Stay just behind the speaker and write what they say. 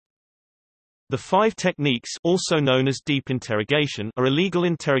The 5 techniques, also known as deep interrogation, are illegal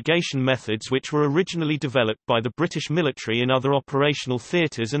interrogation methods which were originally developed by the British military in other operational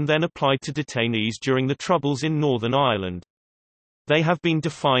theatres and then applied to detainees during the Troubles in Northern Ireland. They have been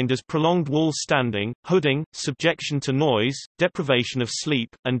defined as prolonged wall standing, hooding, subjection to noise, deprivation of sleep,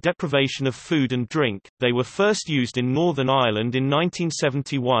 and deprivation of food and drink. They were first used in Northern Ireland in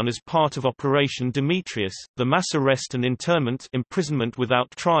 1971 as part of Operation Demetrius, the mass arrest and internment, imprisonment without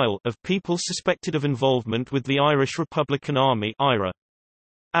trial, of people suspected of involvement with the Irish Republican Army (IRA).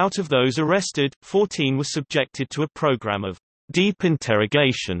 Out of those arrested, 14 were subjected to a program of deep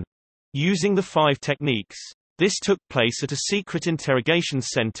interrogation using the 5 techniques. This took place at a secret interrogation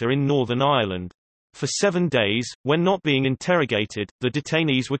centre in Northern Ireland. For 7 days, when not being interrogated, the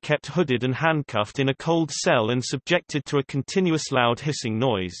detainees were kept hooded and handcuffed in a cold cell and subjected to a continuous loud hissing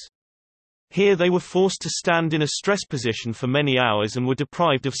noise. Here they were forced to stand in a stress position for many hours and were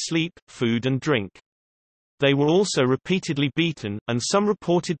deprived of sleep, food and drink. They were also repeatedly beaten, and some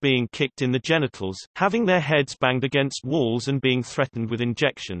reported being kicked in the genitals, having their heads banged against walls and being threatened with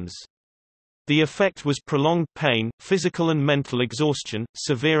injections. The effect was prolonged pain, physical and mental exhaustion,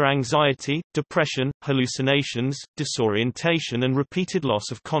 severe anxiety, depression, hallucinations, disorientation and repeated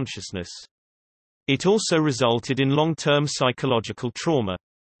loss of consciousness. It also resulted in long-term psychological trauma.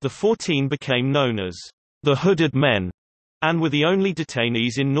 The 14 became known as the Hooded Men, and were the only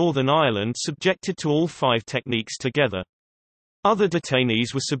detainees in Northern Ireland subjected to all 5 techniques together. Other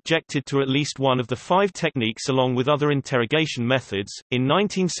detainees were subjected to at least one of the 5 techniques along with other interrogation methods. In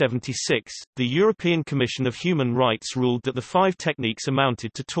 1976, the European Commission of Human Rights ruled that the 5 techniques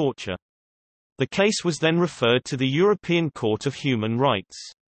amounted to torture. The case was then referred to the European Court of Human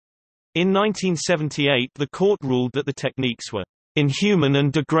Rights. In 1978, the court ruled that the techniques were inhuman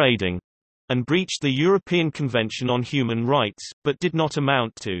and degrading, and breached the European Convention on Human Rights, but did not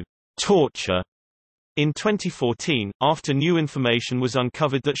amount to torture. In 2014, after new information was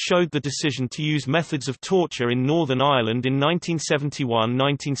uncovered that showed the decision to use methods of torture in Northern Ireland in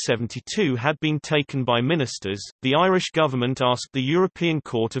 1971–1972 had been taken by ministers, the Irish government asked the European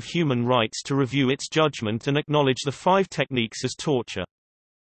Court of Human Rights to review its judgment and acknowledge the 5 techniques as torture.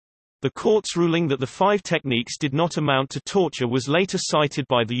 The court's ruling that the 5 techniques did not amount to torture was later cited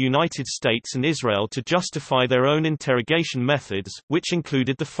by the United States and Israel to justify their own interrogation methods, which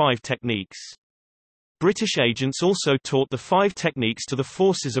included the 5 techniques. British agents also taught the 5 techniques to the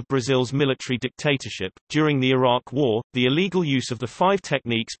forces of Brazil's military dictatorship. During the Iraq War, the illegal use of the 5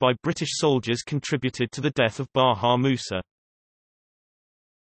 techniques by British soldiers contributed to the death of Baha Musa.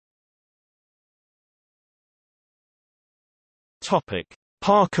 Topic: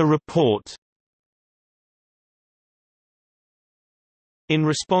 Parker Report. In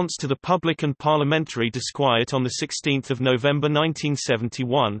response to the public and parliamentary disquiet on 16 November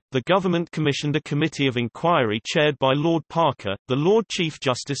 1971, the government commissioned a committee of inquiry chaired by Lord Parker, the Lord Chief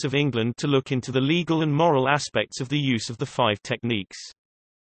Justice of England, to look into the legal and moral aspects of the use of the 5 techniques.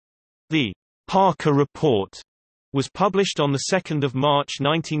 The Parker Report was published on 2 March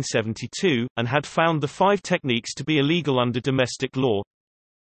 1972, and had found the 5 techniques to be illegal under domestic law.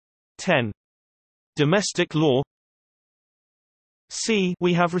 10. Domestic law.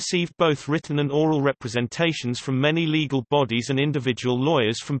 We have received both written and oral representations from many legal bodies and individual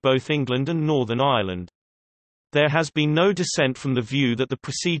lawyers from both England and Northern Ireland. There has been no dissent from the view that the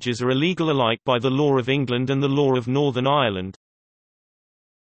procedures are illegal alike by the law of England and the law of Northern Ireland.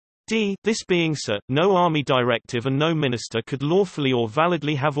 This being so, no army directive and no minister could lawfully or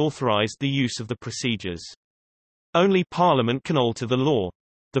validly have authorised the use of the procedures. Only Parliament can alter the law.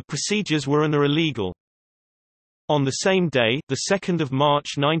 The procedures were and are illegal. On the same day, 2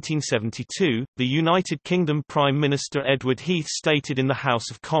 March 1972, the United Kingdom Prime Minister Edward Heath stated in the House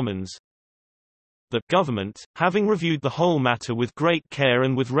of Commons that government, having reviewed the whole matter with great care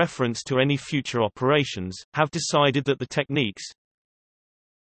and with reference to any future operations, have decided that the techniques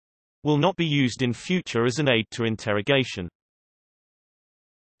will not be used in future as an aid to interrogation.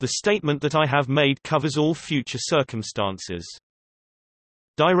 The statement that I have made covers all future circumstances.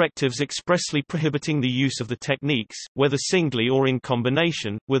 Directives expressly prohibiting the use of the techniques, whether singly or in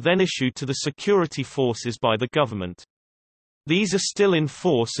combination, were then issued to the security forces by the government. These are still in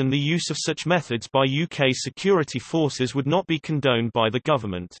force, and the use of such methods by UK security forces would not be condoned by the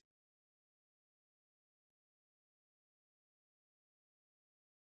government.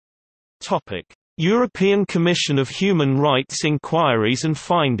 Topic: European Commission of Human Rights inquiries and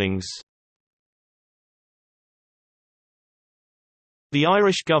findings. The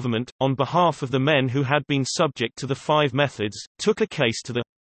Irish government, on behalf of the men who had been subject to the 5 methods, took a case to the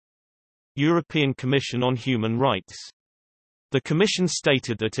European Commission on Human Rights. The Commission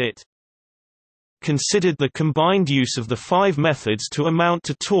stated that it considered the combined use of the five methods to amount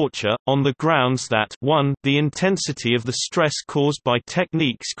to torture, on the grounds that 1. The intensity of the stress caused by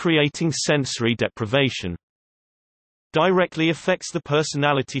techniques creating sensory deprivation directly affects the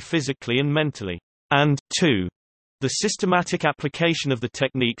personality physically and mentally, and 2. The systematic application of the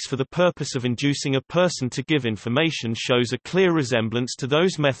techniques for the purpose of inducing a person to give information shows a clear resemblance to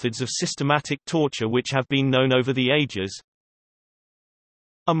those methods of systematic torture which have been known over the ages.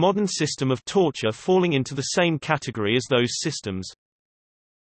 A modern system of torture falling into the same category as those systems.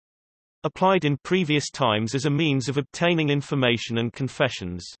 Applied in previous times as a means of obtaining information and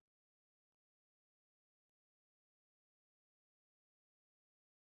confessions.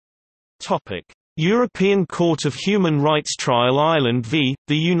 Topic: European Court of Human Rights Trial Ireland v.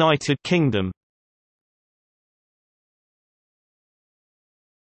 the United Kingdom.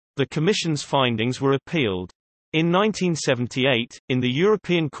 The Commission's findings were appealed. In 1978, in the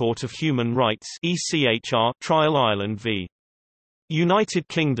European Court of Human Rights (ECHR) Trial Ireland v. United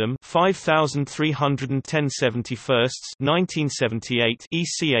Kingdom 5310 1978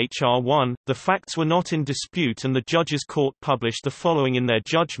 ECHR 1, the facts were not in dispute and the Judges' Court published the following in their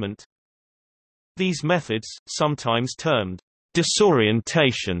judgment. These methods, sometimes termed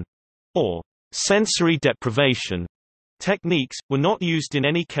disorientation or sensory deprivation techniques, were not used in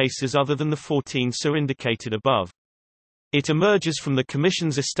any cases other than the 14 so indicated above. It emerges from the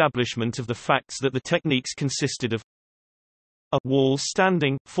Commission's establishment of the facts that the techniques consisted of a wall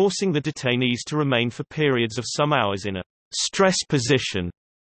standing, forcing the detainees to remain for periods of some hours in a stress position,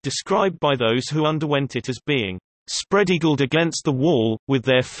 described by those who underwent it as being spread-eagled against the wall, with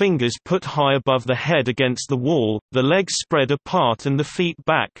their fingers put high above the head against the wall, the legs spread apart and the feet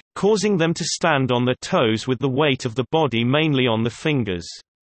back, causing them to stand on their toes with the weight of the body mainly on the fingers.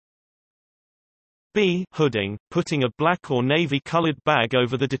 B. Hooding, putting a black or navy-colored bag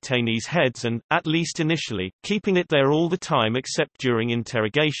over the detainees' heads and, at least initially, keeping it there all the time except during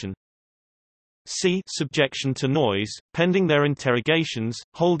interrogation. C. Subjection to noise, pending their interrogations,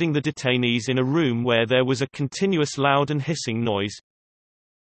 holding the detainees in a room where there was a continuous loud and hissing noise.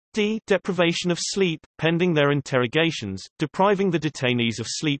 D. Deprivation of sleep, pending their interrogations, depriving the detainees of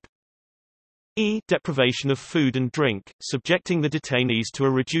sleep. E. Deprivation of food and drink, subjecting the detainees to a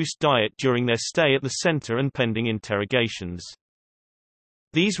reduced diet during their stay at the center and pending interrogations.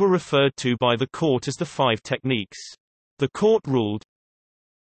 These were referred to by the court as the five techniques. The court ruled,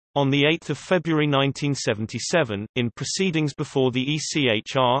 on 8 February 1977, in proceedings before the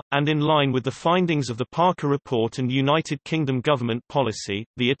ECHR, and in line with the findings of the Parker Report and United Kingdom government policy,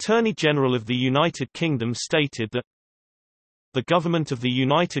 the Attorney General of the United Kingdom stated that the government of the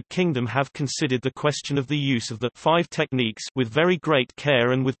United Kingdom have considered the question of the use of the five techniques with very great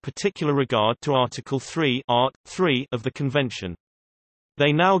care and with particular regard to Article 3 Art. 3 of the Convention.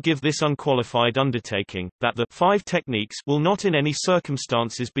 They now give this unqualified undertaking, that the five techniques will not in any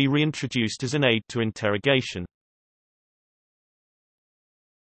circumstances be reintroduced as an aid to interrogation.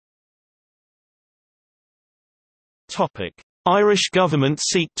 Topic: Irish government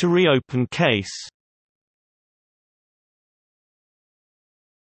seek to reopen case.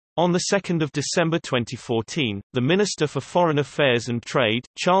 On 2 December 2014, the Minister for Foreign Affairs and Trade,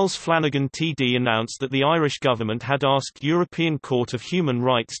 Charles Flanagan TD, announced that the Irish government had asked European Court of Human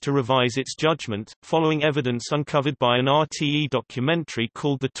Rights to revise its judgment, following evidence uncovered by an RTE documentary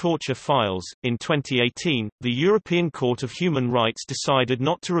called The Torture Files. In 2018, the European Court of Human Rights decided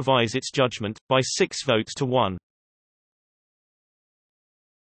not to revise its judgment, by 6 votes to 1.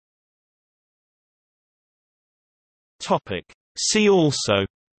 See also: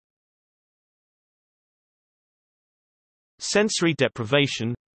 sensory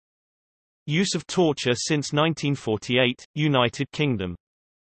deprivation, use of torture since 1948, United Kingdom.